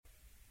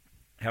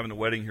having the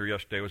wedding here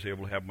yesterday, I was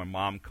able to have my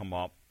mom come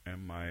up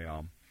and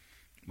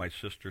my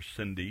sister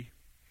Cindy.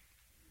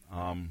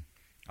 I'll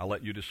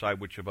let you decide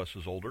which of us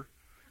is older.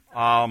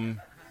 And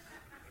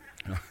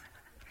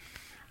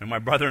my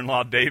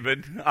brother-in-law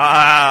David.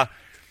 I'm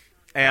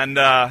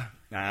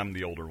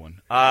the older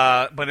one.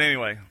 But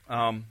anyway,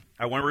 I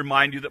want to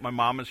remind you that my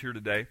mom is here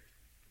today.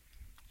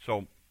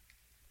 So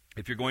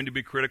if you're going to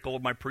be critical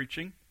of my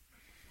preaching,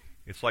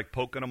 it's like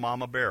poking a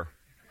mama bear.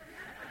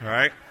 All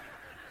right?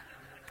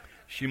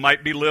 She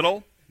might be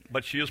little,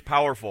 but she is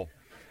powerful.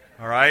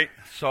 All right?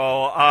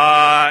 So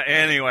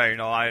anyway,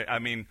 I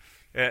mean,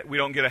 we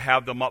don't get to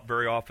have them up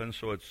very often,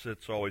 so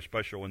it's always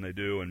special when they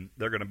do, and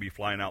they're going to be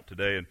flying out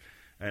today.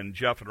 And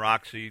Jeff and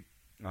Roxy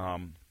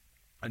on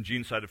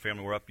Gene's side of the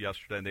family were up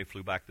yesterday, and they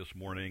flew back this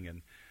morning.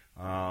 And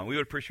we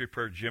would appreciate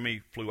prayer.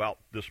 Jimmy flew out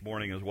this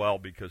morning as well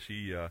because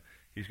he's going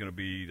to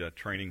be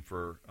training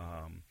for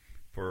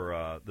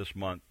this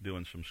month,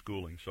 doing some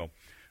schooling. So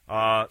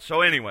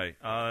anyway,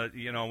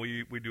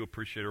 we do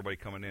appreciate everybody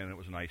coming in. It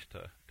was nice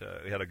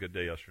we had a good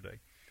day yesterday.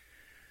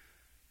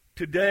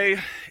 Today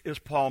is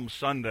Palm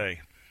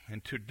Sunday,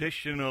 and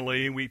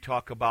traditionally we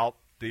talk about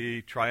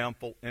the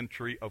triumphal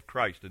entry of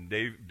Christ, and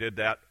Dave did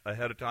that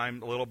ahead of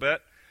time a little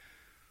bit,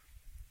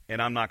 and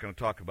I'm not going to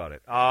talk about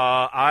it.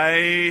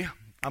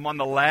 I'm on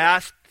the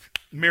last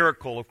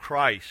miracle of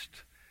Christ,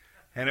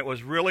 and it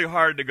was really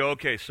hard to go,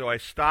 okay, so I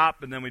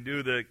stop, and then we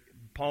do the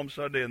Palm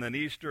Sunday, and then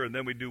Easter, and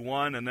then we do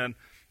one, and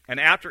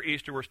after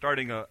Easter we're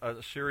starting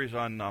a series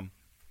on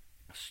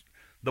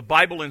the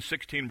Bible in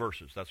 16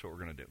 verses. That's what we're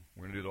going to do.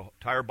 We're going to do the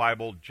entire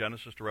Bible,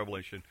 Genesis to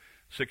Revelation,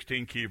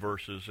 16 key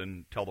verses,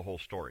 and tell the whole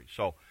story.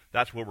 So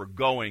that's where we're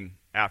going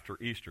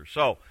after Easter.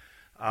 So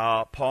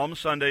Palm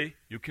Sunday,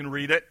 you can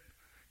read it.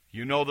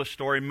 You know the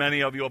story,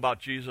 many of you, about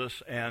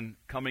Jesus and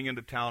coming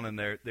into town, and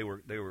they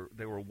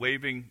were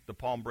waving the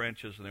palm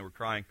branches, and they were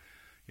crying,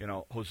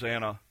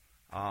 Hosanna,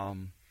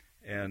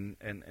 and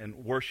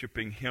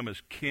worshiping him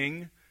as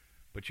king.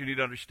 But you need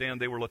to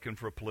understand they were looking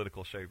for a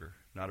political savior,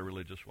 not a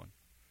religious one.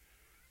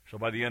 So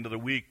by the end of the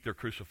week, they're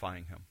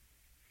crucifying him.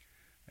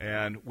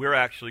 And we're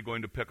actually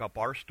going to pick up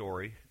our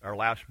story. Our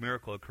last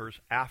miracle occurs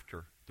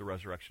after the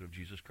resurrection of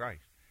Jesus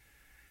Christ.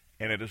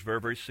 And it is very,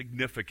 very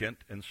significant.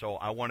 And so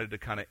I wanted to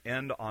kind of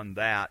end on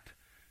that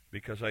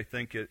because I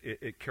think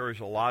it carries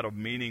a lot of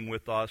meaning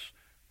with us,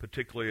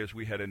 particularly as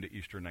we head into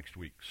Easter next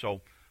week.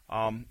 So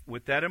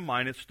with that in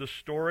mind, it's the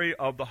story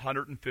of the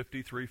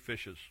 153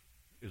 fishes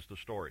is the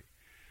story.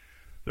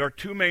 There are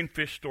two main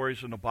fish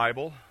stories in the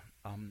Bible.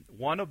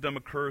 One of them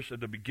occurs at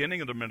the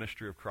beginning of the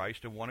ministry of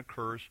Christ, and one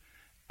occurs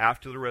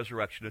after the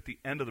resurrection at the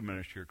end of the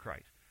ministry of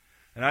Christ.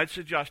 And I'd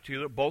suggest to you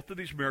that both of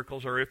these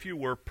miracles are, if you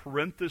were,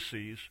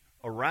 parentheses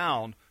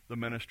around the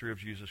ministry of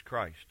Jesus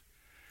Christ.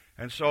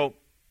 And so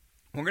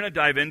we're going to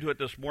dive into it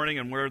this morning,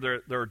 and where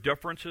there are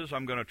differences,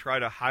 I'm going to try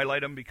to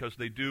highlight them because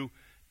they do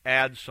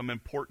add some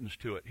importance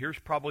to it. Here's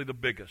probably the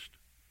biggest.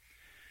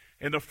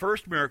 In the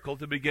first miracle, at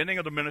the beginning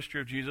of the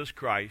ministry of Jesus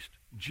Christ,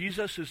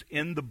 Jesus is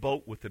in the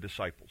boat with the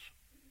disciples.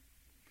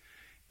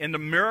 In the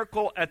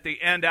miracle at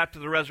the end after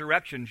the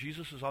resurrection,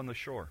 Jesus is on the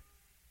shore.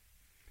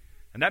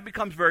 And that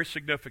becomes very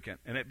significant,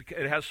 and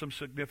it has some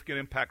significant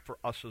impact for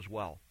us as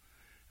well.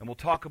 And we'll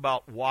talk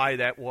about why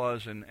that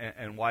was and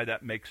why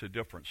that makes a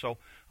difference. So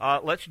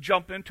let's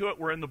jump into it.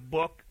 We're in the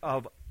book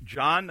of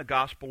John, the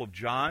Gospel of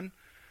John.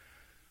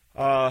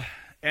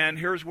 And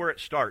here's where it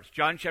starts.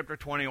 John chapter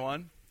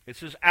 21. It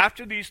says,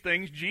 after these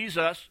things,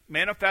 Jesus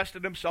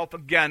manifested himself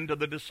again to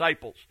the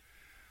disciples.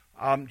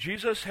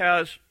 Jesus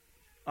has,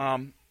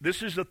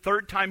 this is the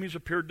third time he's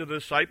appeared to the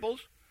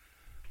disciples.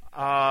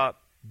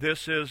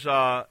 This is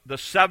the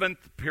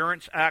seventh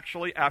appearance,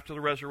 actually, after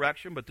the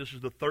resurrection, but this is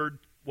the third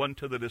one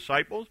to the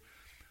disciples.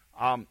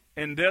 In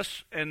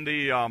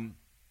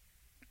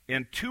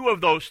two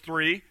of those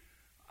three,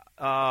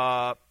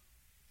 Thomas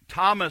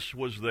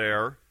was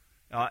there,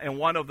 and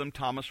one of them,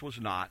 Thomas, was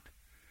not.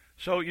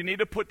 So you need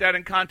to put that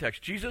in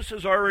context. Jesus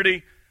has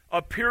already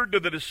appeared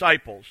to the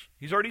disciples.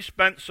 He's already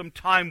spent some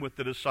time with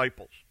the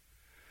disciples.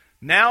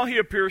 Now he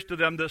appears to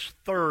them this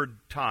third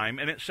time,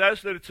 and it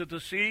says that it's at the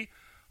Sea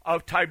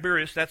of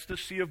Tiberias. That's the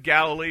Sea of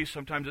Galilee.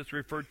 Sometimes it's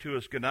referred to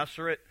as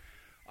Gennesaret.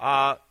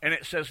 And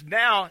it says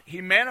now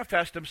he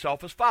manifests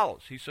himself as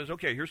follows. He says,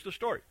 okay, here's the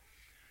story.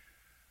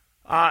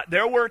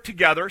 There were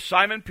together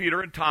Simon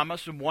Peter and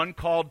Thomas, and one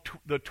called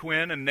the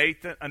twin, and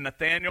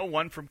Nathanael,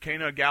 one from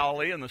Cana of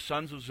Galilee, and the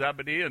sons of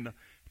Zebedee, and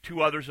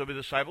two others of his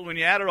disciples. When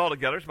you add it all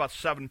together, it's about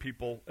 7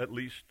 people at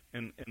least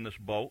in this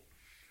boat,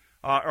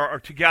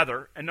 or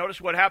together. And notice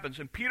what happens.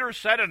 And Peter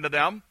said unto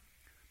them,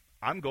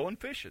 I'm going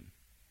fishing.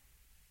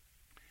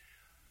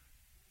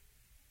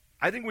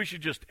 I think we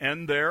should just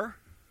end there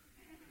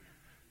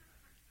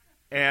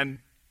and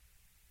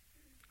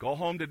go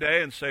home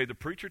today and say, the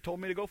preacher told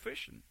me to go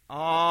fishing.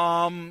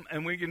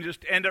 And we can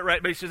just end it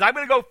right. But he says, I'm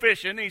going to go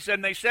fishing. He said,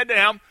 and they said to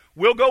him,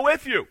 we'll go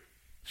with you.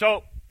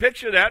 So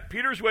picture that.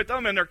 Peter's with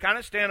them, and they're kind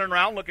of standing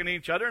around looking at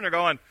each other, and they're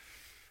going,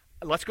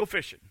 let's go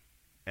fishing.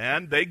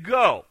 And they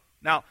go.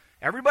 Now,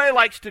 everybody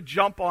likes to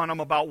jump on them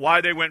about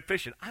why they went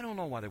fishing. I don't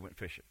know why they went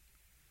fishing.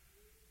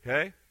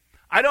 Okay?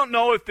 I don't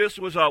know if this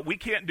was we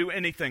can't do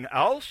anything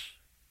else.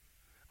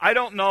 I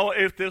don't know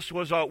if this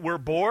was we're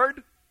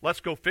bored, let's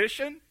go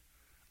fishing.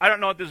 I don't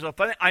know if this is a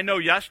funny. I know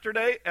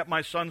yesterday at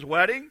my son's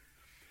wedding,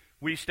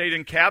 we stayed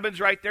in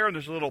cabins right there, and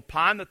there's a little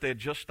pond that they had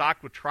just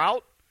stocked with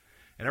trout.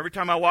 And every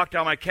time I walked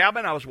out of my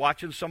cabin, I was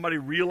watching somebody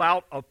reel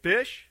out a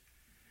fish.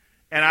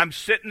 And I'm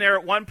sitting there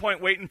at one point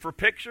waiting for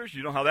pictures.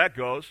 You know how that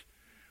goes.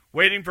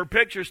 Waiting for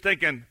pictures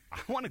thinking, I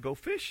want to go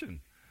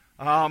fishing.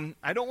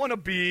 I don't want to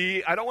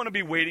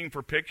be waiting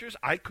for pictures.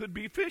 I could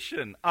be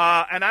fishing.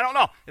 And I don't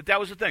know if that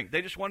was the thing.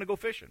 They just want to go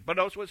fishing. But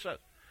notice what it says.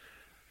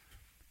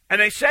 And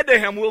they said to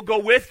him, we'll go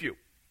with you.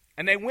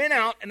 And they went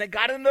out and they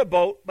got in the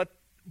boat,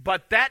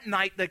 but that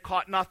night they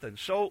caught nothing.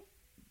 So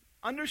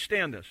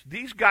understand this.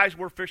 These guys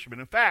were fishermen.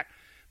 In fact,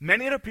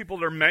 many of the people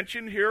that are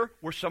mentioned here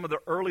were some of the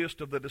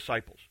earliest of the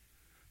disciples.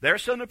 They're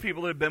some of the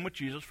people that had been with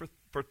Jesus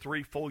for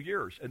 3 full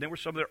years. And they were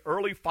some of the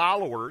early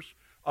followers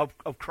of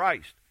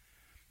Christ.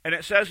 And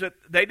it says that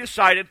they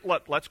decided,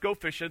 look, let's go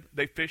fishing.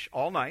 They fish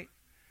all night,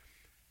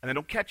 and they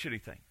don't catch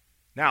anything.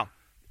 Now,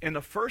 in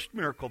the first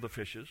miracle of the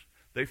fishes,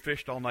 they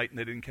fished all night, and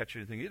they didn't catch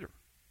anything either.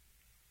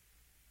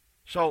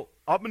 So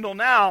up until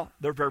now,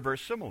 they're very, very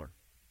similar.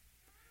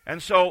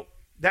 And so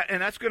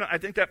that's going to, I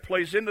think that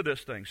plays into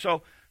this thing.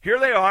 So here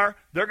they are.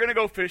 They're going to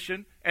go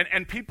fishing,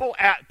 and people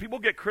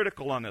get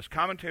critical on this.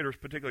 Commentators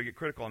particularly get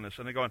critical on this,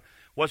 and they're going,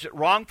 was it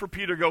wrong for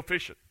Peter to go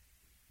fishing?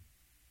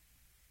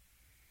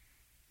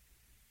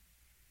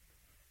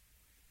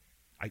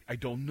 I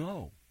don't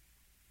know.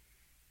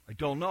 I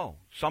don't know.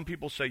 Some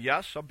people say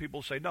yes, some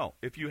people say no.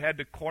 If you had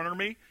to corner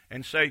me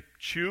and say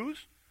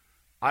choose,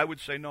 I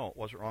would say no, it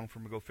wasn't wrong for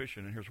him to go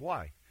fishing, and here's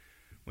why.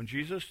 When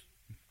Jesus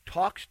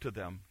talks to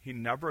them, he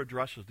never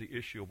addresses the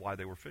issue of why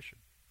they were fishing.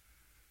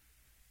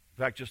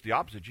 In fact, just the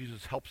opposite.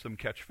 Jesus helps them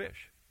catch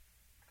fish.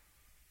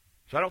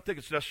 So I don't think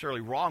it's necessarily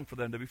wrong for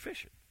them to be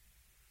fishing.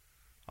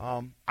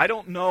 I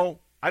don't know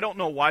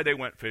why they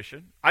went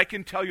fishing. I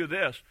can tell you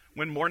this.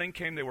 When morning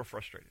came, they were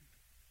frustrated.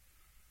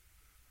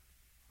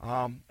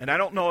 And I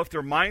don't know if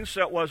their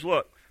mindset was,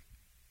 look,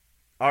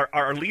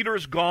 our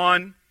leader's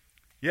gone.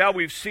 Yeah,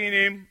 we've seen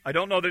him. I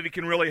don't know that he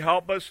can really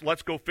help us.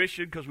 Let's go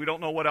fishing because we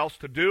don't know what else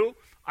to do.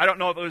 I don't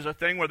know if it was a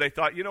thing where they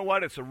thought, you know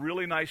what, it's a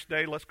really nice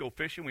day. Let's go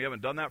fishing. We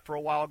haven't done that for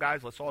a while,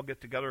 guys. Let's all get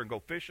together and go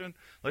fishing.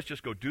 Let's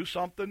just go do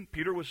something.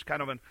 Peter was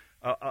kind of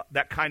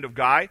that kind of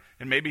guy,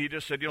 and maybe he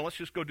just said, let's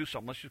just go do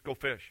something. Let's just go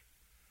fish.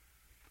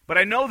 But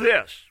I know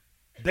this.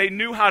 They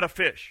knew how to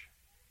fish.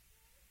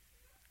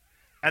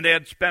 And they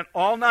had spent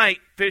all night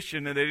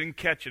fishing, and they didn't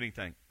catch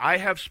anything. I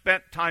have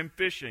spent time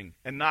fishing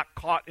and not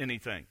caught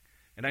anything.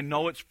 And I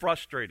know it's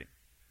frustrating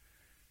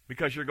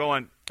because you're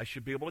going, I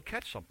should be able to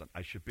catch something.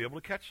 I should be able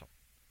to catch something.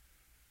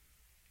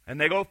 And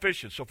they go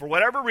fishing. So for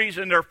whatever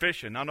reason, they're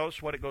fishing. Now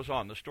notice what it goes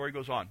on. The story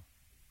goes on.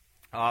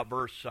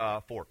 Verse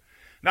 4.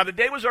 Now the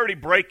day was already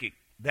breaking.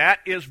 That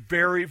is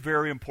very,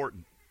 very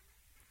important.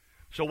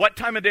 So what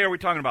time of day are we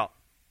talking about?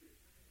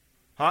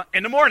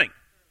 In the morning.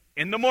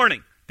 In the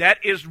morning. That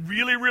is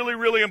really, really,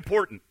 really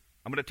important.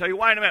 I'm going to tell you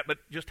why in a minute, but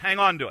just hang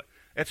on to it.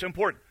 It's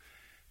important.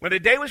 When the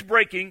day was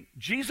breaking,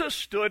 Jesus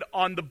stood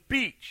on the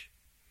beach,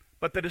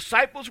 but the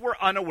disciples were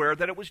unaware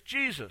that it was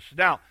Jesus.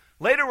 Now,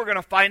 later we're going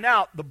to find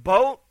out the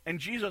boat and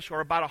Jesus are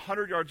about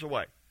 100 yards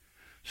away.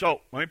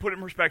 So, let me put it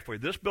in perspective for you.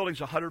 This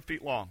building's 100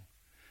 feet long.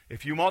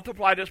 If you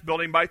multiply this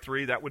building by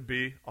 3, that would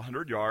be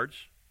 100 yards.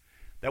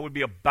 That would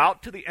be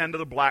about to the end of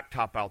the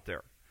blacktop out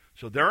there.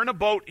 So they're in a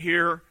boat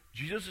here.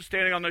 Jesus is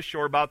standing on the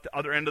shore about the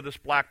other end of this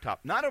blacktop.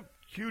 Not a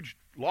huge,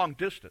 long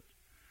distance.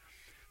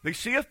 They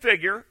see a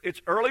figure.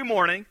 It's early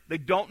morning. They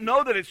don't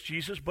know that it's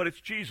Jesus, but it's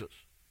Jesus.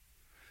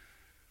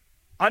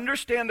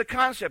 Understand the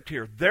concept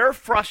here. They're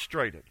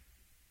frustrated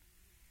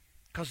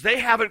because they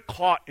haven't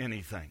caught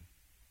anything.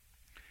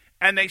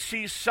 And they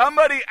see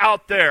somebody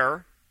out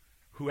there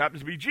who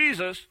happens to be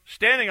Jesus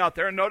standing out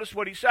there, and notice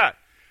what he said.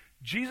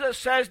 Jesus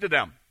says to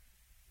them,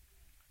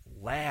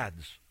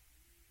 lads,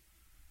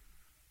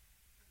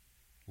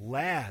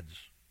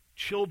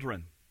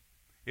 children.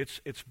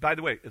 It's by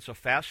the way, it's a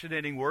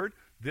fascinating word.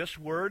 This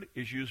word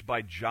is used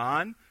by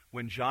John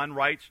when John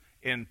writes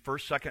in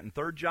 1st, 2nd, and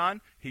 3rd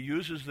John. He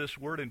uses this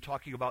word in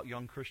talking about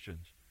young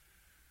Christians.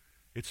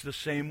 It's the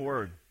same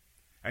word.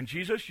 And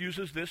Jesus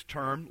uses this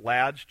term,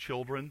 lads,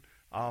 children,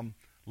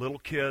 little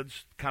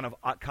kids, kind of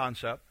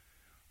concept.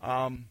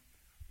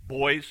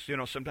 Boys,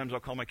 sometimes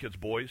I'll call my kids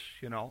boys,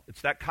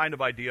 It's that kind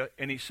of idea.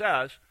 And he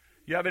says,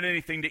 you haven't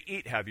anything to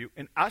eat, have you?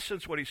 In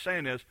essence, what he's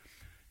saying is,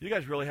 you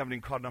guys really haven't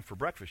even caught enough for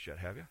breakfast yet,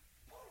 have you?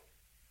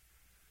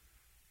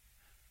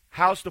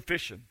 How's the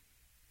fishing?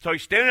 So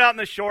he's standing out on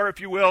the shore, if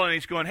you will, and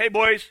he's going, hey,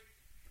 boys,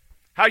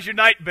 how's your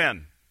night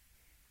been?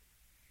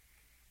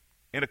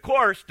 And, of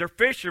course, they're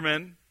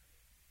fishermen,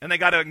 and they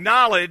got to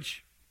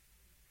acknowledge,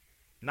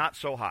 not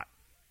so hot.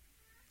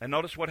 And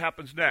notice what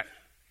happens next.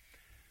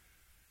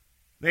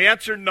 They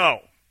answered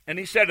no. And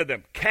he said to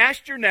them,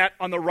 cast your net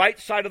on the right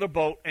side of the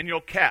boat, and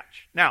you'll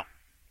catch. Now,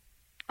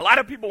 a lot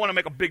of people want to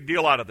make a big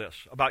deal out of this,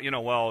 about,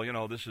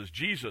 this is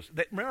Jesus.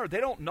 Remember,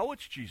 they don't know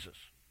it's Jesus.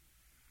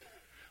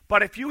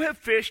 But if you have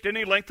fished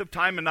any length of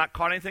time and not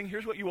caught anything,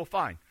 here's what you will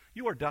find.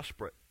 You are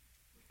desperate.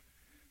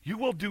 You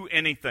will do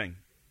anything.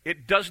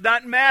 It does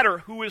not matter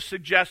who is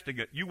suggesting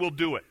it. You will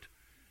do it.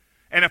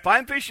 And if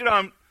I'm fishing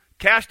on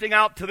casting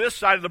out to this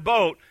side of the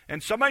boat,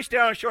 and somebody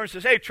stands on the shore and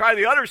says, hey, try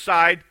the other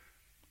side,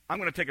 I'm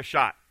going to take a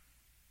shot.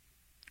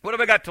 What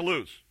have I got to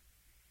lose?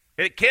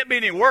 It can't be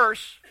any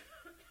worse.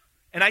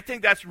 And I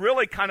think that's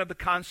really kind of the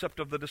concept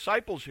of the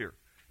disciples here.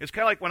 It's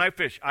kind of like when I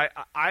fish.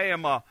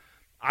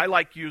 I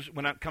like use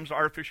when it comes to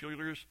artificial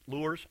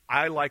lures.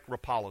 I like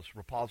Rapalas.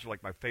 Rapalas are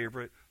like my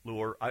favorite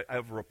lure. I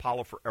have a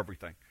Rapala for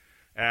everything,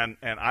 and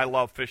I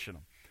love fishing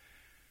them.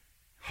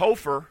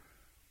 Hofer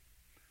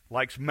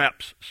likes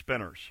Mepps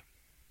spinners.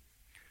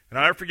 And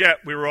I'll never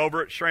forget, we were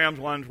over at Schramm's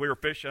once, we were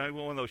fishing,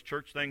 one of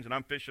thing, and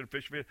I'm fishing,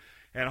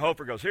 and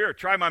Hofer goes, here,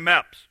 try my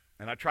Mepps.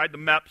 And I tried the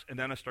Mepps, and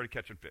then I started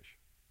catching fish.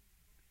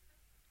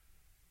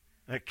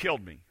 And it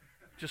killed me.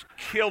 Just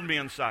killed me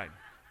inside.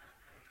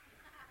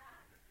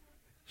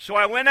 So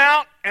I went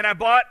out, and I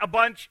bought a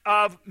bunch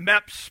of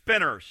Mepps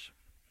spinners.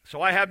 So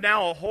I have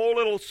now a whole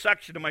little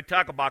section in my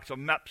tackle box of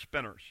Mepps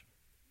spinners.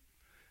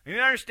 And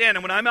you understand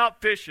that when I'm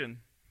out fishing,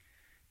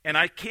 and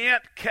I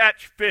can't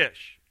catch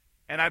fish,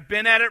 and I've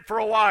been at it for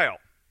a while,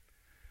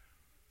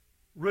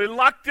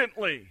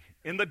 reluctantly,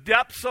 in the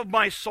depths of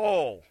my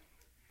soul,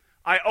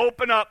 I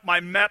open up my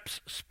Mepps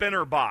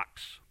spinner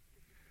box.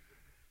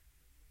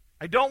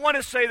 I don't want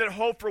to say that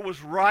Hofer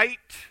was right,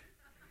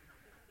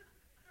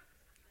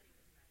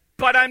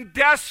 but I'm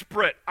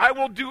desperate. I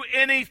will do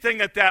anything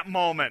at that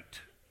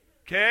moment.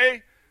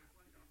 Okay?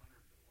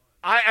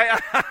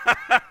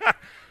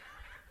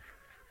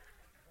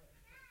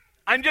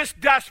 I'm just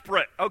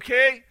desperate,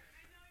 okay?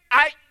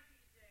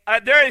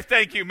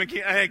 Thank you,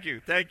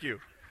 McKee. Thank you.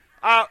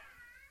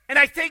 And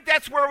I think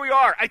that's where we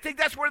are. I think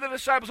that's where the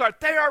disciples are.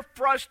 They are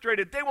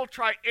frustrated. They will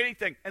try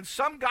anything. And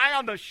some guy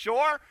on the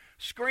shore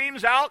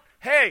screams out,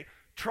 hey,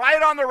 try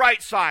it on the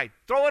right side.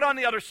 Throw it on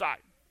the other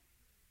side.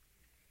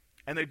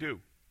 And they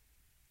do.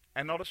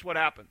 And notice what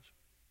happens.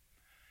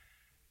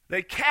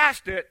 They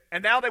cast it,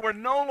 and now they were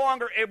no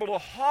longer able to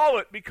haul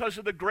it because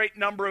of the great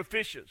number of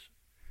fishes.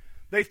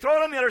 They throw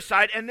it on the other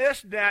side, and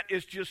this net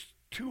is just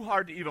too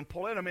hard to even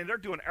pull in. I mean, they're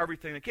doing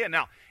everything they can.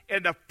 Now,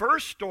 in the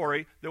first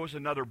story, there was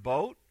another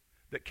boat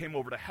that came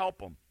over to help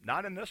them.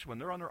 Not in this one.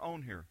 They're on their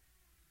own here.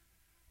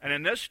 And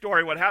in this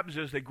story, what happens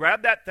is they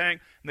grab that thing,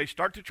 and they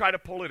start to try to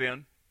pull it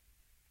in.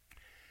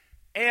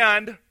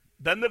 And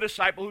then the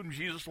disciple whom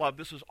Jesus loved,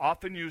 this is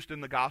often used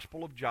in the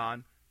Gospel of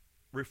John,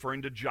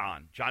 referring to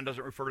John. John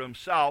doesn't refer to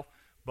himself,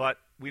 but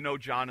we know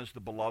John is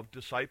the beloved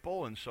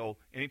disciple, and so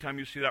anytime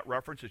you see that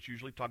reference, it's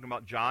usually talking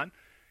about John.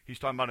 He's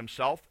talking about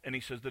himself, and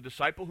he says, the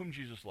disciple whom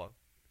Jesus loved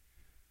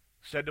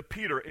said to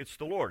Peter, it's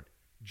the Lord.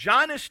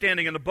 John is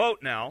standing in the boat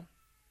now,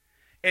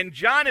 and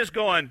John is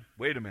going,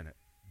 wait a minute,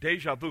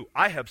 deja vu.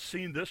 I have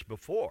seen this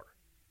before.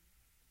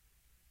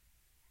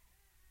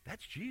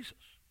 That's Jesus.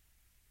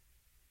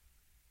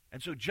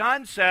 And so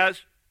John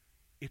says,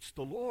 it's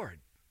the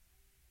Lord.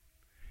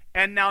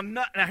 And now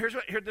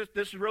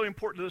this is really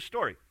important to the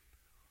story.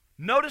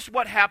 Notice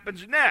what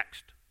happens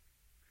next.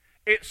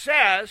 It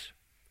says,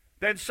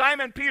 then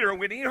Simon Peter,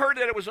 when he heard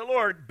that it was the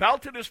Lord,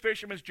 belted his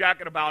fisherman's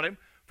jacket about him,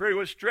 for he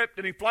was stripped,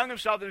 and he flung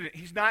himself into it.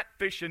 He's not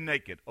fishing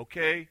naked,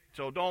 okay?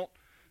 So don't,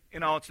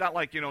 it's not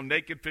like,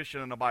 naked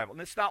fishing in the Bible.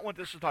 And it's not what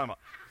this is talking about.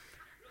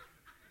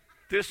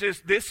 This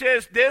is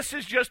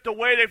just the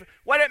way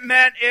what it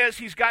meant is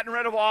he's gotten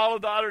rid of all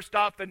of the other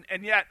stuff,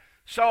 and yet,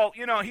 so,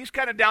 he's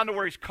kind of down to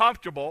where he's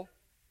comfortable.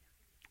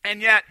 And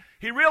yet,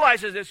 he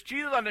realizes it's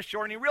Jesus on the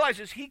shore, and he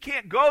realizes he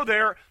can't go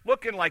there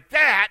looking like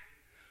that.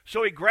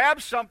 So he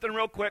grabs something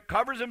real quick,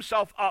 covers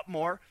himself up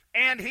more,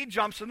 and he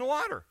jumps in the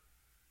water.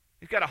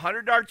 He's got a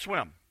 100-yard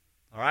swim,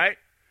 all right?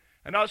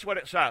 And notice what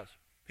it says.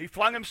 He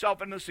flung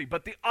himself into the sea.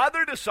 But the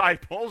other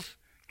disciples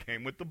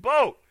came with the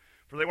boat,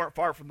 for they weren't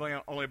far from the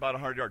land, only about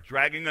 100 yards,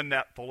 dragging a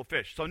net full of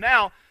fish. So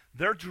now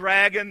they're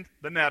dragging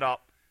the net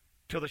up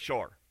to the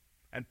shore,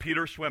 and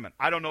Peter's swimming.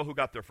 I don't know who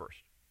got there first.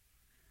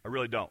 I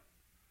really don't.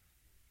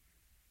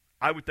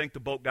 I would think the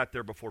boat got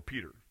there before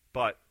Peter,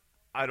 but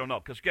I don't know.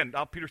 Because, again,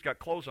 now Peter's got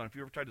clothes on. If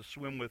you ever tried to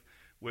swim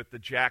with the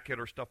jacket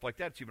or stuff like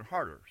that, it's even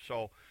harder.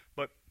 So,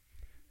 but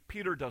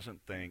Peter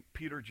doesn't think.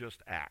 Peter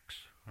just acts,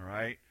 all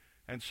right?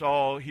 And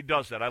so he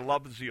does that. I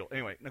love the zeal.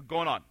 Anyway, now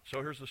going on.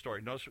 So here's the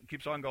story. Notice it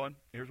keeps on going.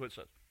 Here's what it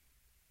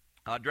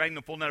says. Dragging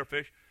the full net of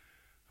fish.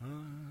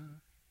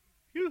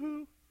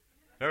 Yoo-hoo.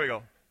 There we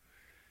go.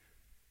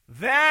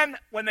 Then,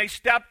 when they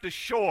stepped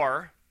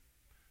ashore,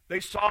 they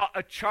saw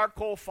a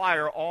charcoal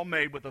fire all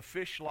made with a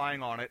fish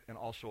lying on it and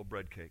also a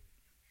bread cake.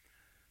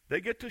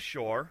 They get to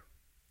shore,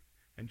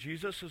 and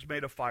Jesus has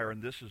made a fire,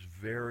 and this is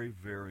very,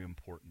 very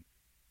important.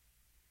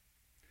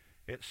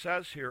 It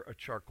says here a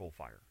charcoal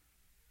fire.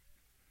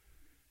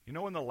 You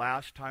know when the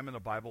last time in the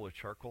Bible a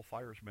charcoal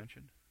fire is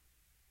mentioned?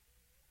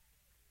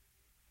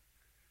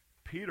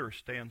 Peter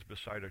stands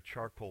beside a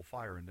charcoal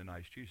fire and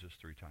denies Jesus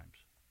 3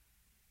 times.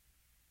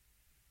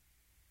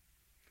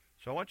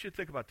 So I want you to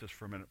think about this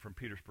for a minute from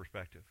Peter's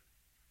perspective.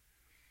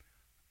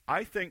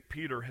 I think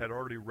Peter had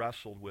already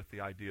wrestled with the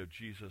idea of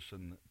Jesus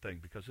and the thing,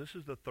 because this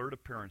is the third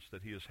appearance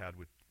that he has had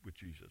with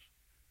Jesus.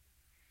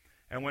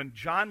 And when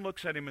John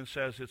looks at him and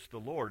says, it's the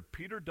Lord,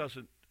 Peter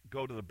doesn't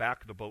go to the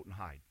back of the boat and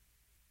hide.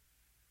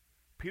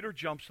 Peter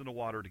jumps in the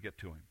water to get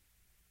to him.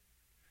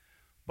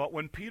 But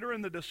when Peter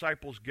and the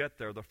disciples get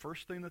there, the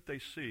first thing that they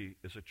see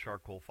is a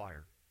charcoal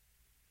fire.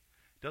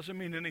 Doesn't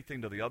mean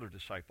anything to the other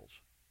disciples.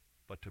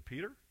 But to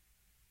Peter?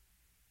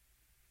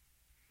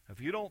 If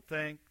you don't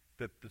think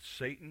that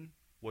Satan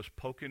was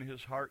poking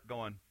his heart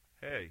going,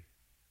 hey,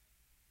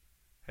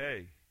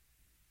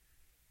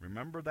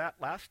 remember that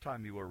last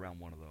time you were around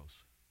one of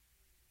those?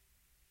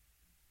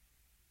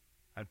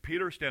 And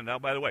Peter standing, now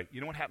by the way, you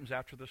know what happens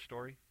after this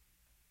story?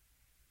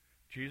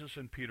 Jesus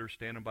and Peter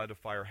standing by the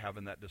fire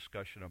having that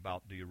discussion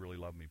about, do you really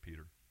love me,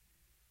 Peter?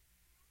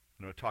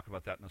 I'm going to talk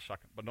about that in a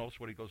second. But notice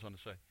what he goes on to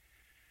say.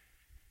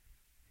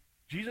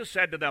 Jesus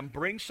said to them,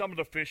 bring some of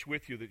the fish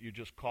with you that you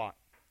just caught.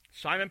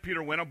 Simon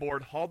Peter went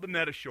aboard, hauled the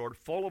net ashore,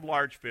 full of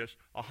large fish,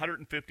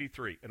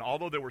 153. And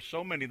although there were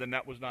so many, the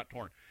net was not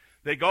torn.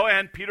 They go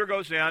in, Peter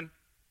goes in.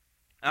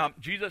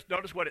 Jesus,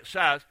 notice what it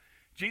says.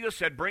 Jesus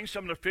said, bring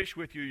some of the fish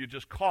with you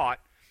just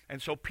caught.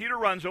 And so Peter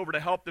runs over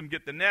to help them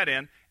get the net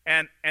in,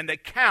 and they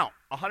count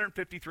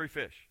 153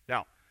 fish.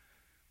 Now,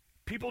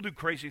 people do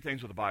crazy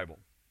things with the Bible,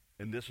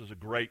 and this is a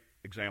great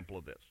example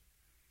of this.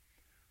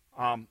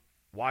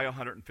 Why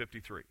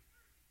 153?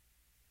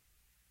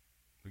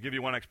 I'll give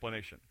you one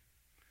explanation.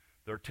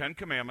 There are 10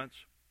 commandments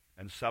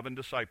and 7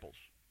 disciples.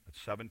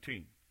 That's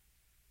 17.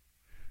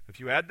 If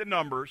you add the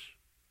numbers,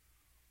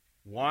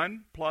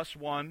 1 plus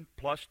 1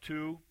 plus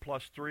 2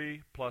 plus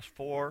 3 plus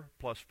 4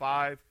 plus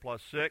 5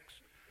 plus 6,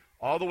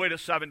 all the way to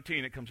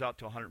 17, it comes out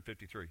to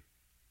 153.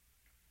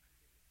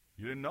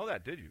 You didn't know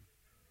that, did you?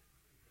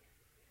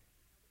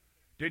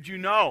 Did you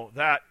know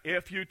that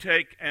if you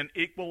take an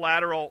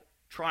equilateral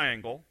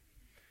triangle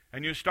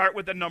and you start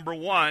with the number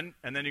 1,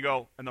 and then you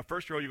go, in the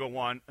first row you go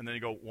 1, and then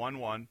you go 1,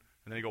 1,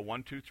 and then you go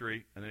 1, 2,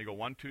 3, and then you go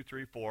 1, 2,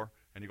 3, 4,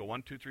 and you go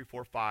 1, 2, 3,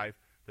 4, 5,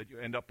 that you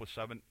end up with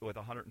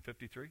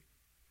 153?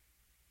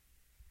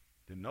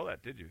 Didn't know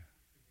that, did you?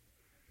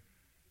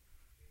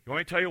 You want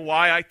me to tell you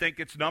why I think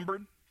it's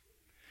numbered?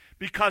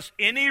 Because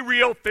any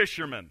real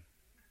fisherman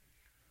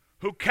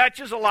who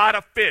catches a lot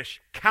of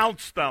fish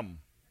counts them.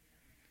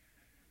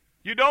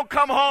 You don't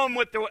come home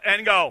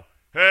and go,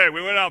 hey,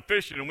 we went out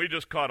fishing and we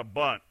just caught a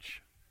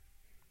bunch.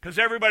 Because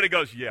everybody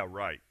goes, yeah,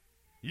 right.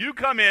 You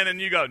come in and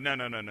you go,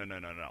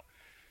 no.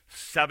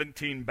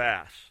 17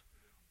 bass,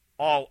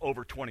 all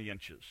over 20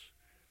 inches.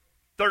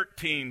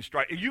 13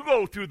 stripes. You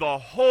go through the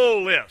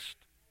whole list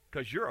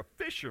because you're a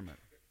fisherman.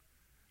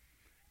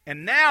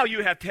 And now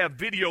you have to have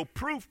video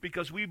proof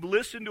because we've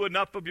listened to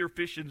enough of your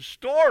fishing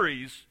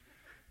stories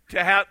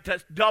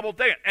to double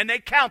think it. And they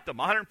count them,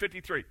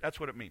 153. That's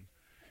what it means.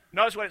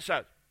 Notice what it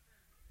says.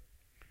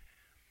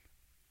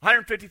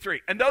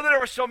 153. And though there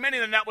were so many,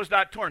 the net was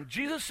not torn.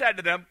 Jesus said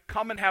to them,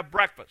 come and have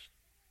breakfast.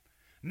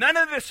 None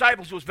of the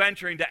disciples was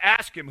venturing to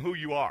ask him who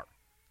you are,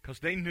 because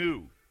they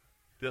knew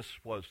this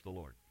was the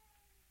Lord.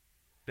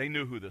 They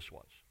knew who this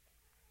was.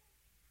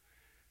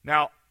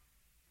 Now,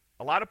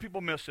 a lot of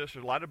people miss this.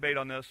 There's a lot of debate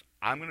on this.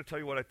 I'm going to tell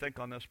you what I think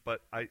on this,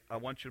 but I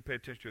want you to pay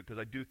attention to it because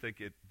I do think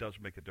it does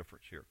make a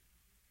difference here.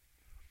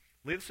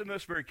 Listen to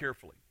this very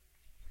carefully.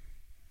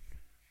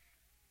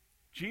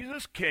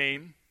 Jesus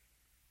came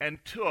and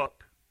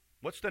took,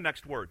 what's the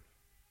next word?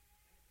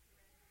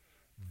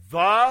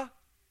 The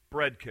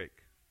bread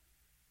cake.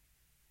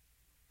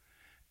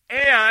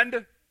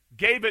 And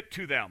gave it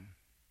to them.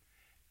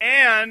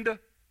 And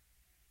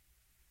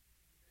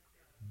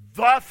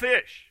the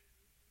fish.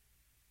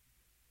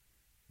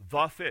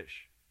 The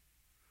fish.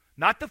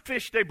 Not the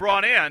fish they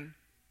brought in,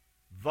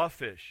 the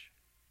fish.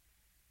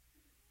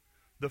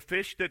 The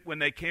fish that when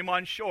they came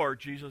on shore,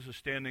 Jesus is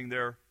standing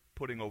there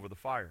putting over the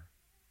fire.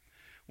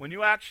 When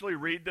you actually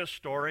read this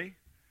story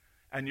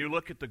and you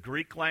look at the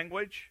Greek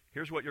language,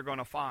 here's what you're going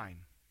to find.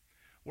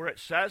 Where it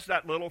says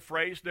that little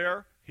phrase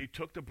there, he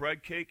took the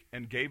bread cake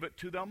and gave it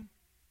to them,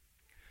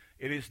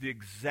 it is the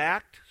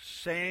exact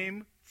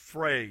same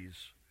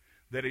phrase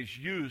that is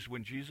used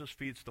when Jesus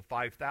feeds the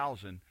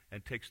 5,000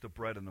 and takes the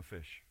bread and the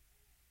fish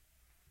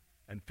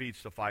and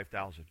feeds the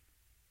 5,000.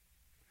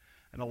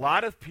 And a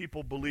lot of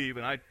people believe,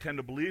 and I tend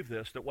to believe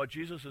this, that what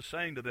Jesus is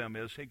saying to them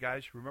is, hey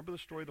guys, remember the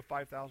story of the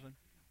 5,000?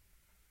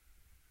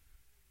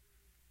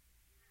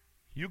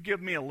 You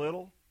give me a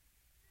little,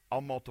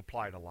 I'll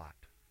multiply it a lot.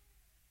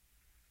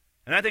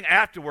 And I think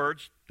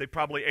afterwards, they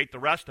probably ate the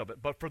rest of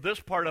it. But for this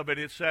part of it,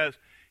 it says,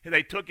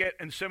 they took it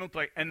and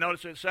similarly, and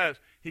notice it says,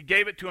 he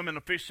gave it to him and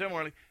the fish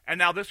similarly. And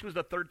now this was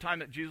the third time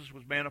that Jesus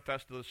was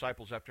manifest to the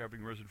disciples after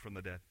having risen from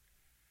the dead.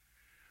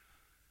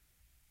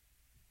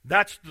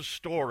 That's the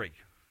story.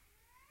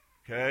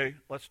 Okay,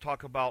 let's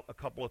talk about a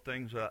couple of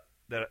things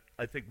that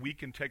I think we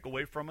can take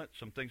away from it,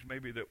 some things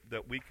maybe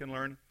that we can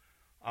learn.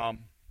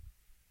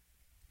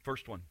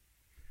 First one,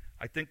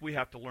 I think we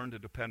have to learn to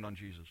depend on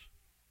Jesus.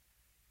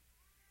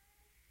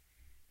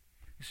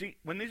 You see,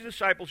 when these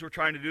disciples were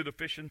trying to do the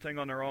fishing thing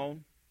on their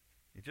own,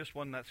 it just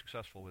wasn't that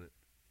successful with it.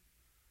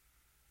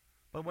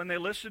 But when they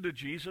listened to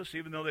Jesus,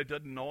 even though they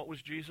didn't know it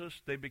was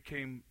Jesus, they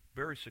became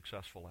very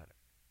successful at it.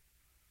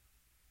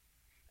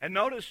 And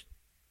notice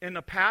in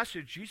the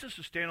passage, Jesus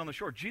is standing on the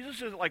shore. Jesus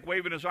isn't like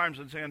waving his arms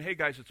and saying, hey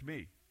guys, it's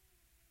me.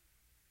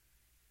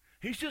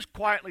 He's just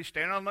quietly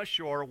standing on the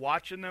shore,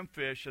 watching them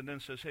fish, and then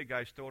says, hey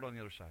guys, throw it on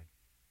the other side.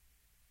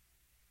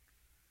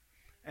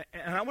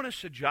 And I want to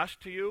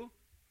suggest to you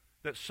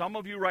that some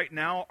of you right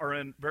now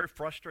are very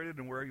frustrated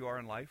in where you are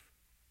in life.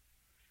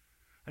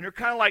 And you're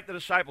kind of like the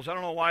disciples. I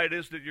don't know why it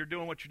is that you're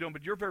doing what you're doing,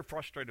 but you're very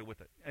frustrated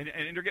with it. And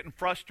you're getting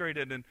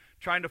frustrated and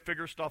trying to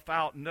figure stuff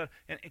out. And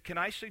can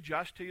I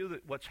suggest to you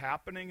that what's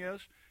happening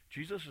is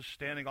Jesus is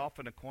standing off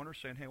in a corner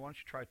saying, hey, why don't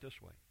you try it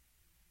this way?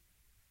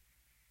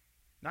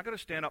 Not going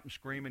to stand up and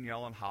scream and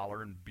yell and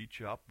holler and beat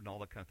you up and all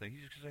that kind of thing.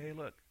 He's just going to say, hey,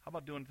 look, how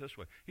about doing it this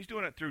way? He's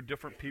doing it through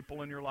different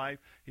people in your life.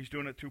 He's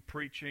doing it through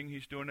preaching.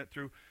 He's doing it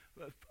through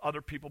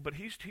other people. But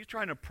he's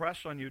trying to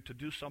press on you to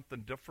do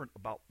something different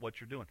about what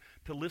you're doing,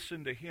 to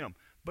listen to him.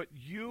 But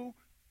you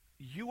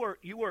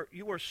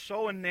are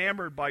so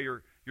enamored by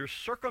your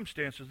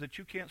circumstances that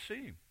you can't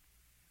see him.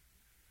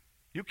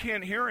 You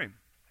can't hear him.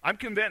 I'm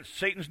convinced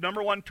Satan's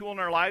number one tool in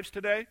our lives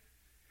today,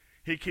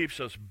 he keeps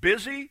us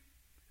busy,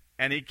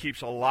 and he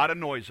keeps a lot of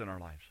noise in our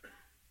lives.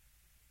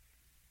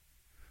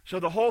 So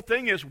the whole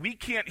thing is we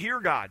can't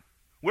hear God.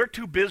 We're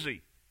too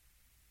busy.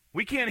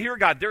 We can't hear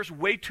God. There's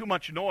way too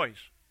much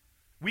noise.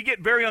 We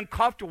get very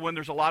uncomfortable when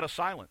there's a lot of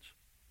silence.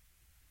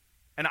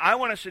 And I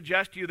want to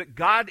suggest to you that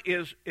God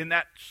is in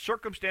that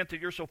circumstance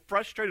that you're so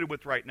frustrated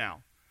with right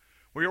now,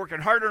 where you're working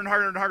harder and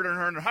harder and harder and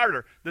harder and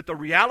harder, that the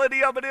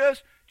reality of it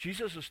is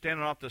Jesus is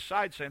standing off the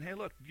side saying, hey,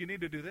 look, you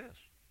need to do this.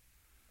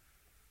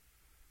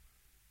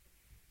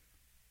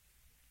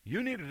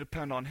 You need to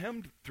depend on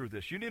him through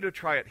this. You need to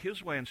try it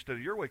his way instead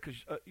of your way, because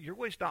your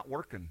way's not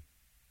working.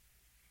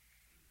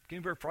 It's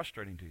getting very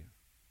frustrating to you.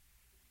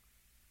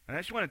 And I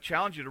just want to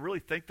challenge you to really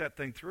think that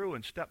thing through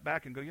and step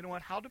back and go, you know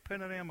what, how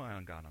dependent am I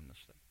on God on this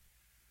thing?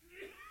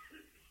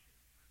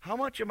 How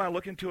much am I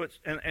looking to it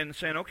and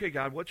saying, okay,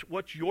 God,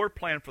 what's your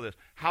plan for this?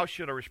 How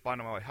should I respond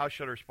to my wife? How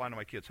should I respond to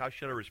my kids? How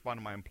should I respond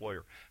to my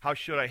employer? How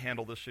should I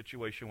handle this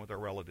situation with our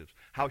relatives?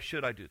 How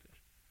should I do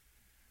this?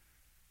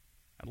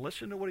 And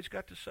listen to what he's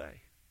got to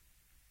say.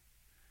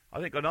 I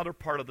think another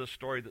part of this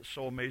story that's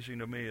so amazing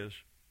to me is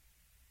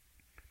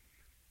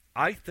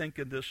I think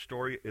in this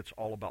story it's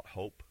all about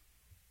hope.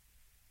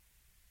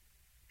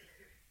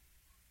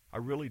 I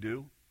really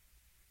do.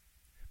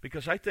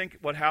 Because I think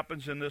what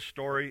happens in this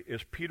story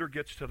is Peter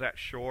gets to that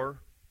shore,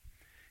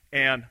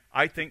 and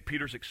I think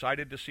Peter's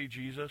excited to see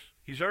Jesus.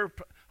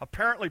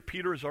 Apparently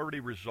Peter has already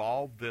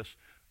resolved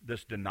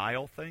this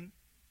denial thing.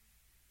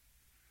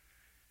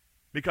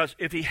 Because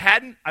if he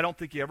hadn't, I don't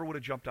think he ever would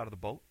have jumped out of the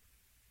boat.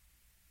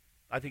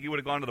 I think he would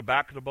have gone to the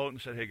back of the boat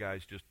and said, hey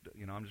guys,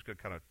 I'm just going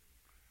to kind of...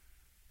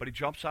 But he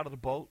jumps out of the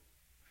boat.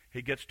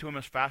 He gets to him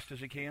as fast as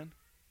he can.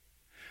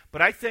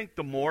 But I think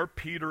the more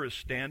Peter is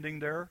standing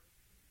there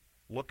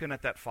looking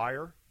at that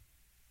fire,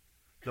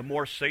 the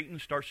more Satan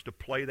starts to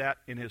play that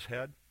in his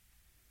head.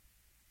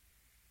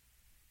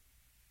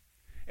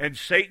 And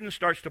Satan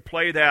starts to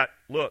play that,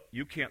 look,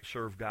 you can't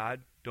serve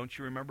God. Don't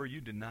you remember? You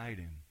denied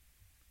him.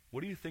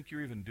 What do you think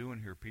you're even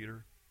doing here,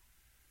 Peter?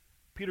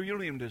 Peter, you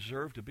don't even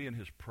deserve to be in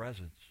his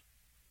presence.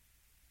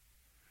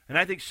 And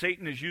I think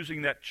Satan is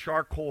using that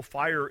charcoal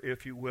fire,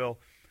 if you will,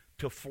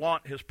 to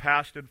flaunt his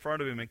past in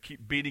front of him and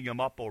keep beating him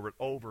up over it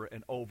over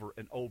and over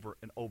and over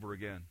and over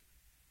again.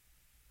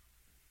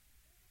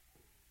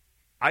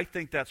 I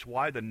think that's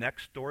why the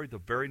next story, the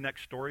very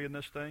next story in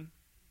this thing,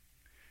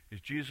 is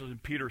Jesus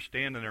and Peter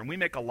standing there. And we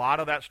make a lot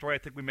of that story. I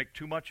think we make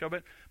too much of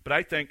it. But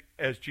I think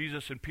as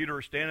Jesus and Peter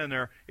are standing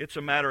there, it's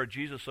a matter of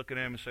Jesus looking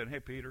at him and saying, hey,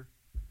 Peter,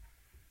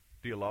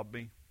 do you love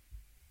me?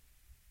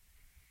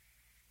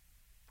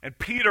 And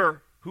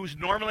Peter, who's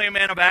normally a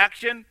man of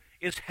action,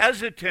 is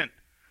hesitant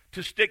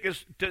to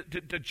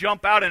to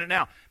jump out in it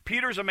now.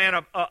 Peter's a man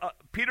of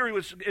Peter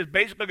is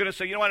basically going to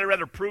say, you know what, I'd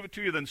rather prove it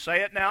to you than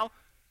say it now,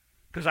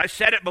 because I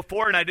said it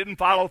before and I didn't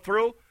follow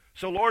through.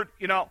 So Lord,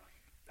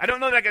 I don't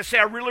know that I can say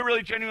I really,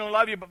 really genuinely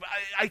love you, but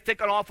I think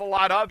an awful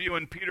lot of you.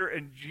 And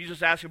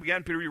Jesus asked him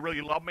again, Peter, you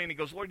really love me? And he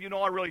goes, Lord,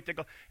 I really think.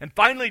 And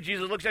finally,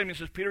 Jesus looks at him and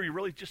says, Peter, you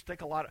really just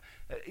think a lot of.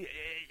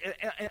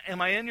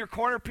 Am I in your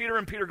corner, Peter?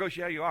 And Peter goes,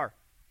 yeah, you are.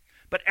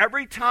 But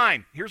every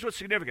time, here's what's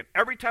significant.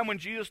 Every time when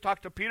Jesus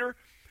talked to Peter,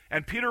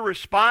 and Peter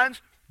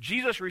responds,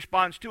 Jesus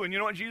responds too. And you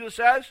know what Jesus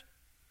says?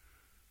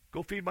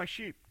 Go feed my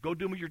sheep. Go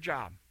do me your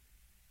job.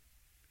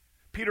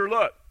 Peter,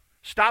 look,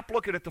 stop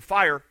looking at the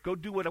fire. Go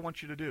do what I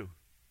want you to do.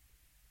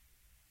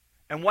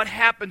 And what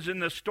happens in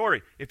this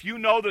story? If you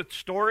know the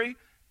story,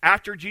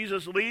 after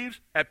Jesus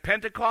leaves at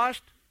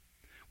Pentecost,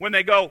 when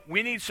they go,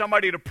 we need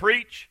somebody to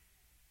preach,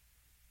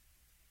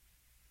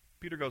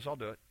 Peter goes, I'll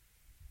do it.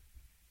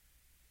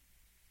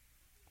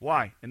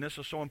 Why? And this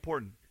is so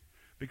important.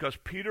 Because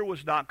Peter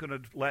was not going to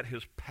let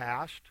his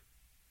past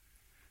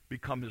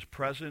become his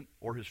present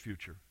or his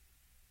future.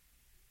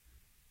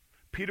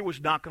 Peter was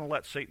not going to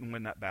let Satan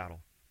win that battle.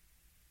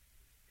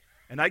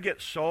 And I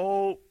get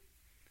so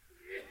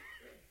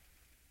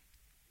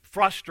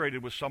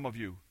frustrated with some of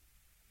you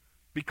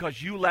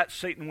because you let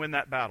Satan win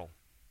that battle.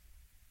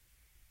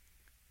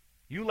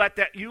 You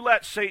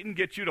let Satan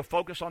get you to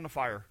focus on the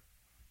fire.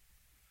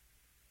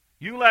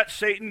 You let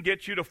Satan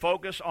get you to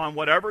focus on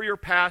whatever your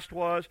past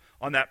was,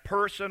 on that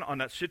person, on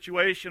that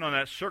situation, on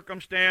that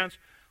circumstance,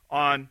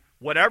 on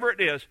whatever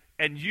it is,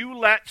 and you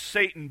let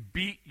Satan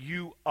beat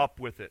you up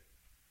with it.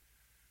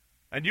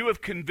 And you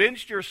have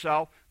convinced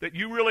yourself that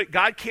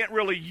God can't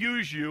really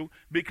use you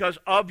because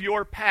of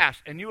your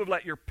past. And you have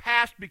let your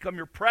past become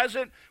your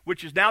present,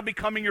 which is now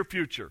becoming your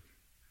future.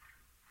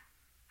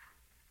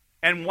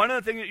 And one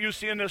of the things that you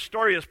see in this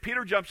story is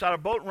Peter jumps out of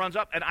a boat and runs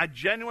up, and I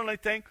genuinely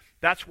think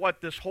that's what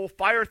this whole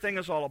fire thing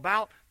is all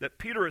about, that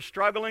Peter is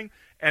struggling,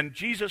 and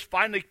Jesus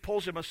finally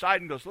pulls him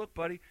aside and goes, look,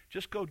 buddy,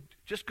 just go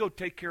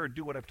take care and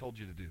do what I've told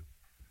you to do.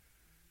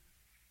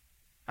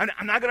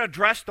 I'm not going to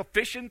address the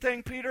fishing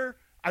thing, Peter.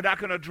 I'm not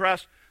going to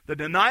address the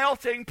denial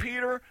thing,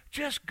 Peter.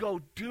 Just go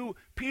do.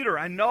 Peter,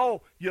 I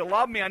know you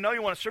love me. I know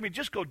you want to serve me.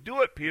 Just go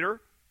do it, Peter.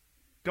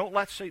 Don't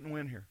let Satan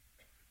win here.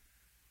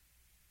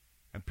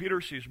 And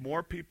Peter sees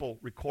more people,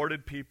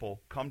 recorded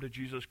people, come to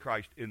Jesus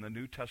Christ in the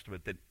New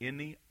Testament than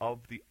any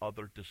of the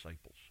other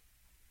disciples.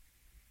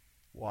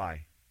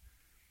 Why?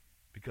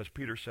 Because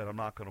Peter said, I'm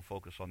not going to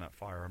focus on that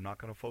fire. I'm not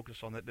going to focus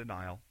on that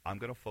denial. I'm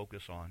going to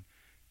focus on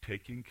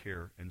taking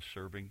care and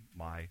serving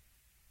my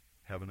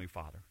Heavenly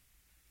Father.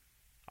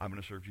 I'm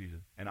going to serve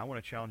Jesus. And I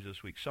want to challenge you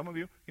this week. Some of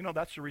you,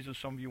 that's the reason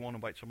some of you won't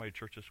invite somebody to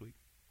church this week.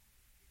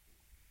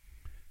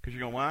 Because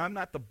you're going, well, I'm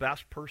not the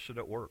best person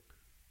at work.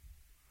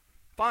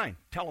 Fine,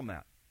 tell them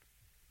that.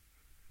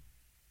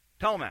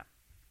 Tell them that.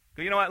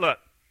 Because you know what, look,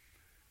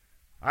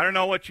 I don't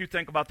know what you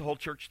think about the whole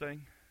church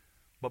thing,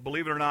 but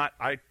believe it or not,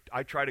 I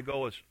try to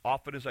go as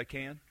often as I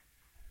can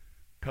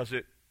because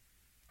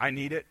I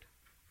need it.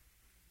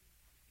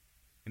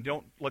 And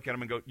don't look at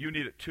them and go, you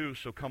need it too,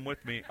 so come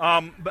with me.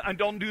 And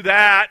don't do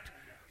that.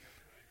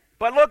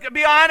 But look,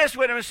 be honest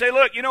with them and say,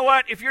 look, you know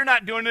what, if you're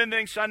not doing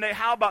anything Sunday,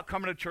 how about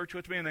coming to church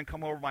with me and then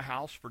come over to my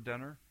house for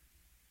dinner?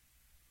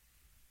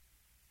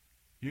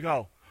 You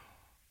go,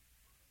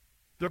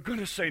 they're going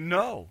to say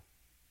no.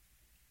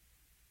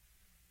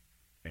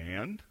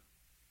 And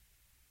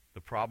the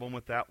problem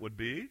with that would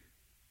be,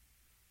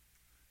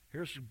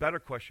 here's a better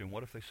question.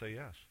 What if they say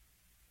yes?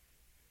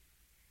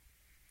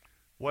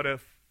 What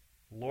if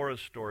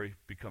Laura's story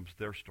becomes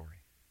their story?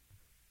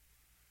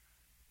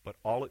 But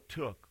all it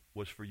took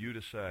was for you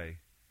to say,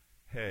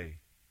 hey,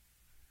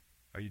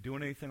 are you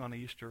doing anything on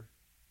Easter?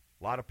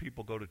 A lot of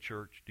people go to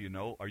church. Do you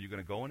know? Are you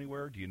going to go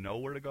anywhere? Do you know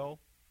where to go?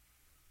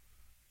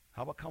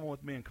 How about coming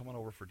with me and coming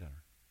over for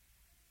dinner?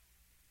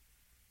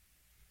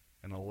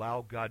 And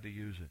allow God to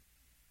use it.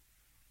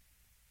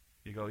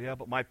 You go, yeah,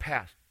 but my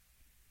past.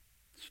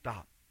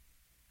 Stop.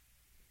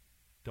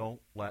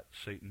 Don't let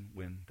Satan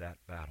win that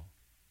battle.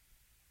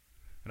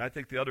 And I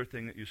think the other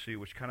thing that you see,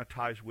 which kind of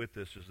ties with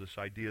this, is this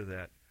idea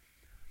that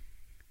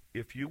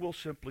if you will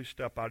simply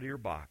step out of your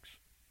box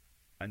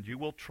and you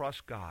will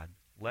trust God,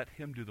 let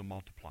Him do the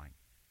multiplying.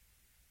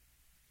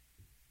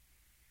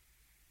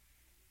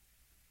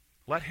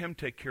 Let Him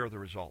take care of the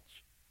results.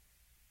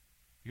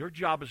 Your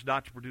job is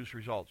not to produce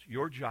results.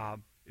 Your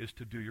job is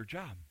to do your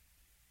job.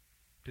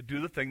 To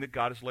do the thing that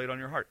God has laid on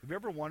your heart. Have you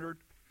ever wondered,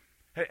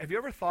 have you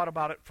ever thought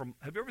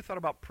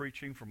about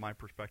preaching from my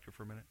perspective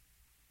for a minute?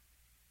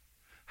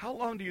 How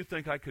long do you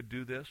think I could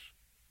do this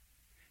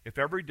if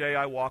every day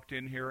I walked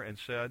in here and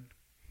said,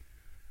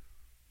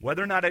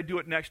 whether or not I do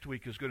it next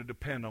week is going to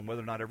depend on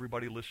whether or not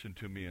everybody listened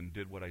to me and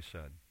did what I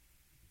said?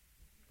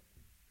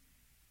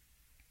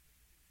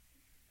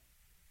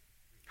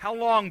 How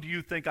long do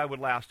you think I would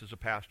last as a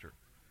pastor?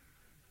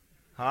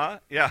 Huh?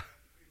 Yeah.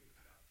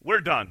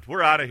 We're done.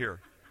 We're out of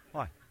here.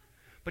 Why?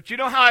 But you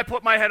know how I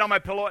put my head on my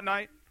pillow at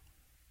night?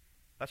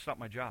 That's not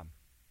my job.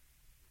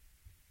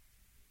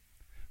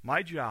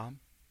 My job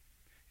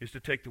is to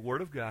take the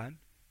Word of God,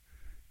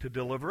 to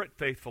deliver it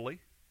faithfully,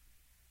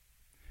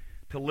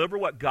 to deliver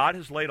what God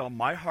has laid on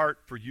my heart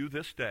for you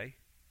this day,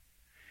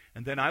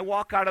 and then I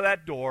walk out of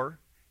that door,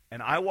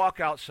 and I walk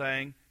out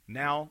saying,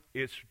 now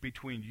it's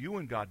between you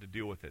and God to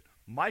deal with it.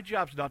 My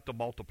job's not to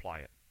multiply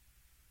it.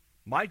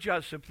 My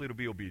job is simply to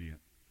be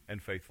obedient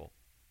and faithful.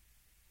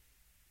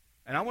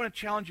 And I want to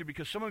challenge you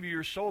because some of you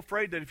are so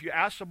afraid that if you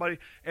ask somebody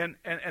and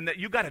that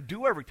you got to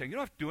do everything, you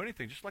don't have to do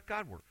anything, just let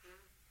God work.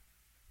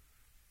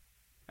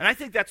 And I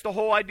think that's the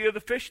whole idea of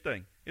the fish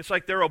thing. It's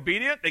like they're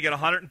obedient, they get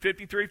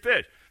 153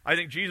 fish. I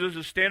think Jesus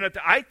is standing at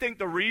I think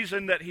the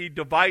reason that he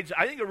divides,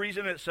 I think the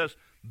reason it says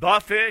the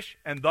fish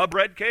and the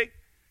bread cake,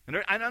 and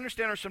I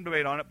understand there's some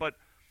debate on it, but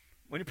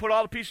when you put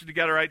all the pieces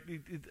together, I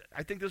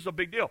think this is a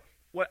big deal.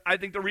 I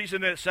think the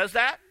reason that it says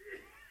that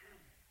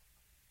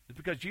is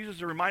because Jesus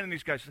is reminding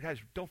these guys,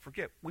 don't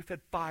forget, we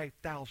fed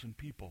 5,000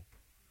 people.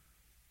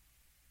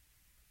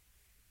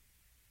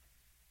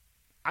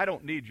 I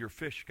don't need your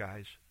fish,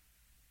 guys.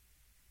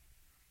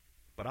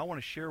 But I want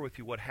to share with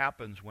you what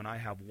happens when I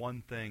have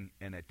one thing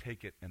and I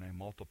take it and I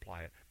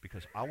multiply it,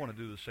 because I want to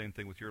do the same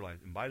thing with your life.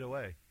 And by the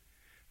way,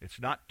 it's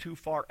not too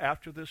far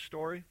after this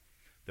story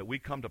that we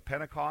come to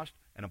Pentecost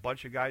and a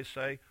bunch of guys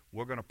say,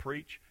 we're going to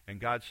preach, and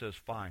God says,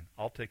 fine,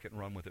 I'll take it and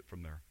run with it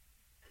from there.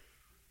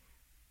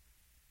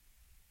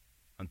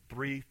 And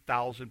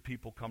 3,000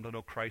 people come to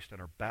know Christ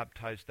and are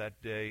baptized that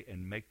day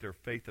and make their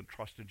faith and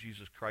trust in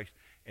Jesus Christ,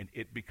 and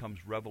it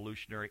becomes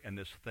revolutionary, and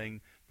this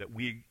thing that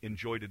we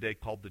enjoy today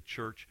called the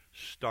church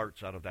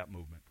starts out of that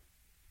movement.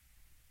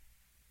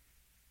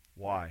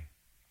 Why?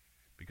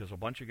 Because a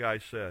bunch of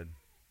guys said,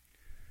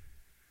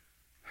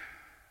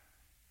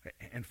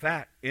 in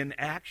fact, in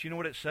Acts, you know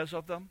what it says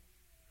of them?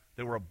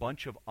 They were a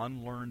bunch of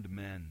unlearned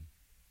men.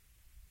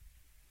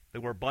 They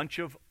were a bunch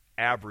of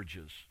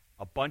averages.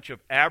 A bunch of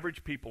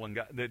average people and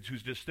who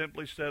just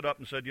simply stood up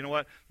and said, you know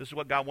what, this is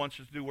what God wants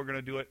us to do, we're going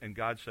to do it. And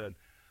God said,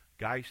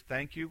 guys,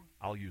 thank you,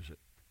 I'll use it.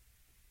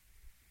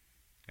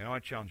 And I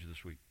challenge you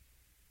this week.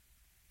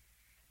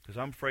 Because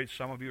I'm afraid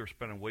some of you are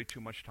spending way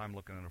too much time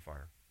looking at a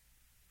fire.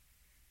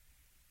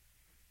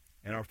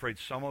 And I'm afraid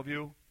some of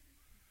you,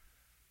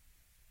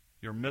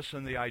 you're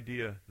missing the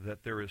idea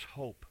that there is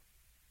hope.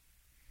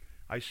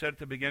 I said at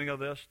the beginning of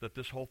this that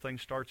this whole thing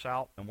starts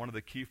out, and one of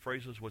the key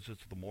phrases was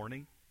it's the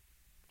morning.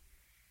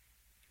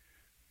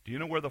 Do you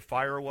know where the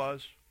fire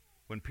was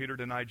when Peter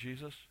denied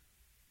Jesus?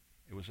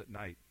 It was at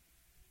night.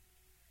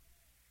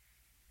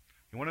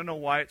 You want to know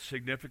why it's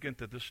significant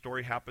that this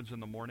story happens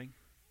in the morning?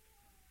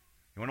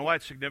 You want to know why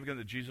it's significant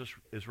that Jesus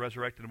is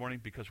resurrected in the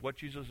morning? Because what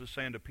Jesus is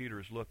saying to Peter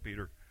is, look,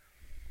 Peter,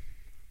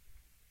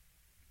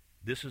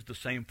 this is the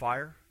same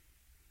fire,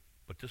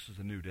 but this is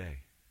a new day.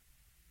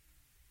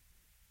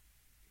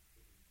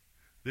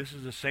 This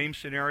is the same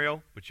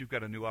scenario, but you've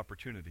got a new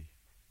opportunity.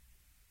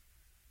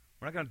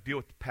 We're not going to deal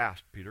with the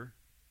past, Peter.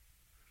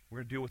 We're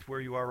going to deal with where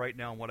you are right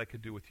now and what I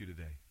could do with you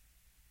today.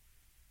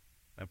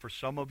 And for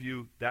some of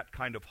you, that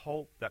kind of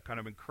hope, that kind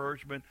of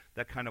encouragement,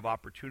 that kind of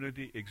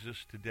opportunity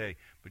exists today.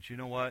 But you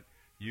know what?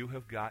 You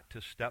have got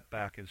to step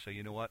back and say,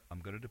 you know what?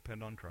 I'm going to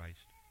depend on Christ.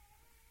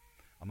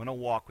 I'm going to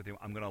walk with him.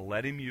 I'm going to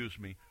let him use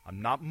me.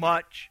 I'm not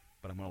much,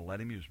 but I'm going to let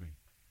him use me.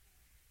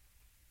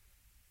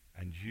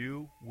 And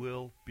you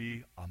will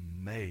be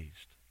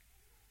amazed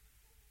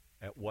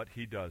at what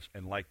he does.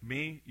 And like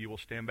me, you will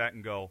stand back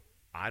and go,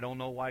 I don't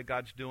know why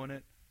God's doing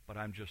it, but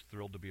I'm just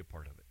thrilled to be a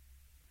part of it.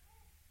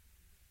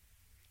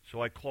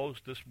 So I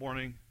closed this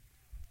morning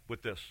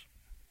with this.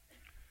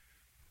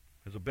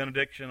 As a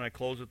benediction, I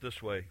close it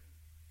this way.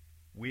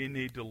 We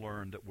need to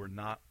learn that we're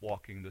not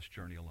walking this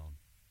journey alone.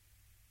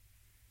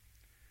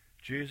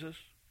 Jesus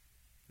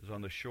is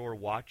on the shore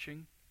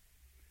watching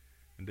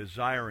and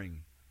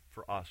desiring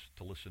for us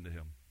to listen to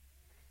him.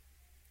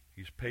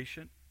 He's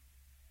patient.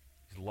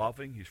 He's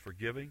loving. He's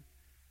forgiving.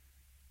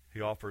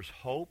 He offers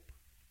hope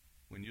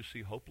when you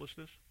see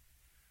hopelessness.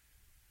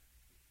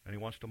 And he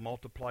wants to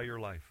multiply your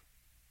life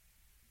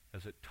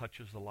as it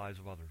touches the lives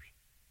of others.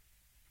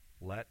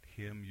 Let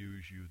him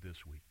use you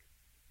this week.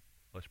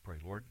 Let's pray.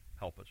 Lord,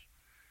 help us.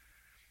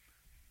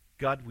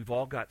 God, we've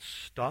all got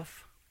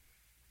stuff.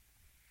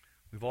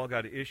 We've all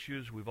got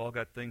issues. We've all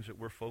got things that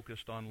we're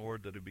focused on,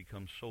 Lord, that have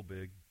become so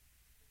big.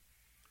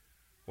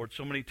 Lord,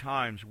 so many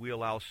times we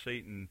allow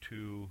Satan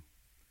to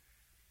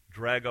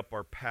drag up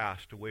our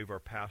past, to wave our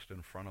past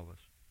in front of us.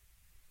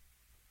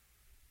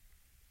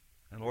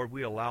 And Lord,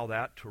 we allow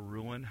that to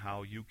ruin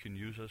how you can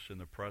use us in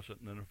the present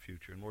and in the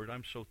future. And Lord,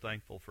 I'm so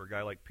thankful for a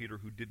guy like Peter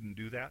who didn't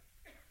do that.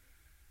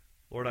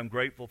 Lord, I'm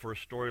grateful for a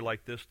story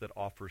like this that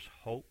offers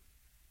hope.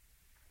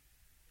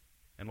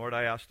 And Lord,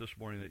 I ask this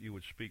morning that you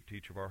would speak to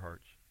each of our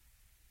hearts.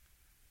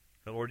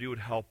 That, Lord, you would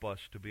help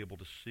us to be able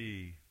to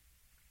see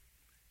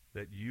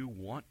that you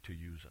want to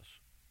use us.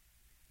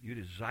 You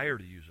desire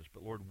to use us.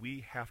 But, Lord,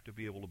 we have to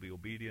be able to be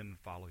obedient and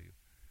follow you.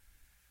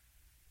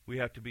 We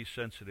have to be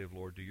sensitive,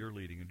 Lord, to your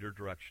leading and your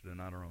direction and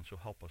not our own. So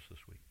help us this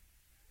week.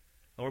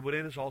 Lord, when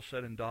it is all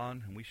said and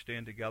done and we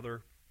stand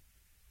together,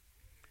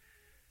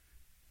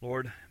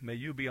 Lord, may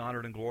you be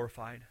honored and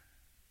glorified.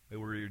 May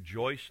we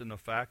rejoice in the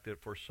fact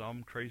that for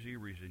some crazy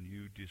reason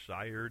you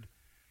desired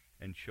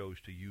and chose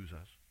to use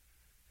us.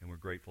 And we're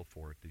grateful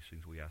for it. These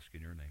things we ask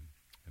in your name.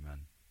 Amen.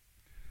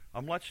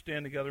 Let's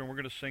stand together and we're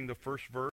going to sing the first verse.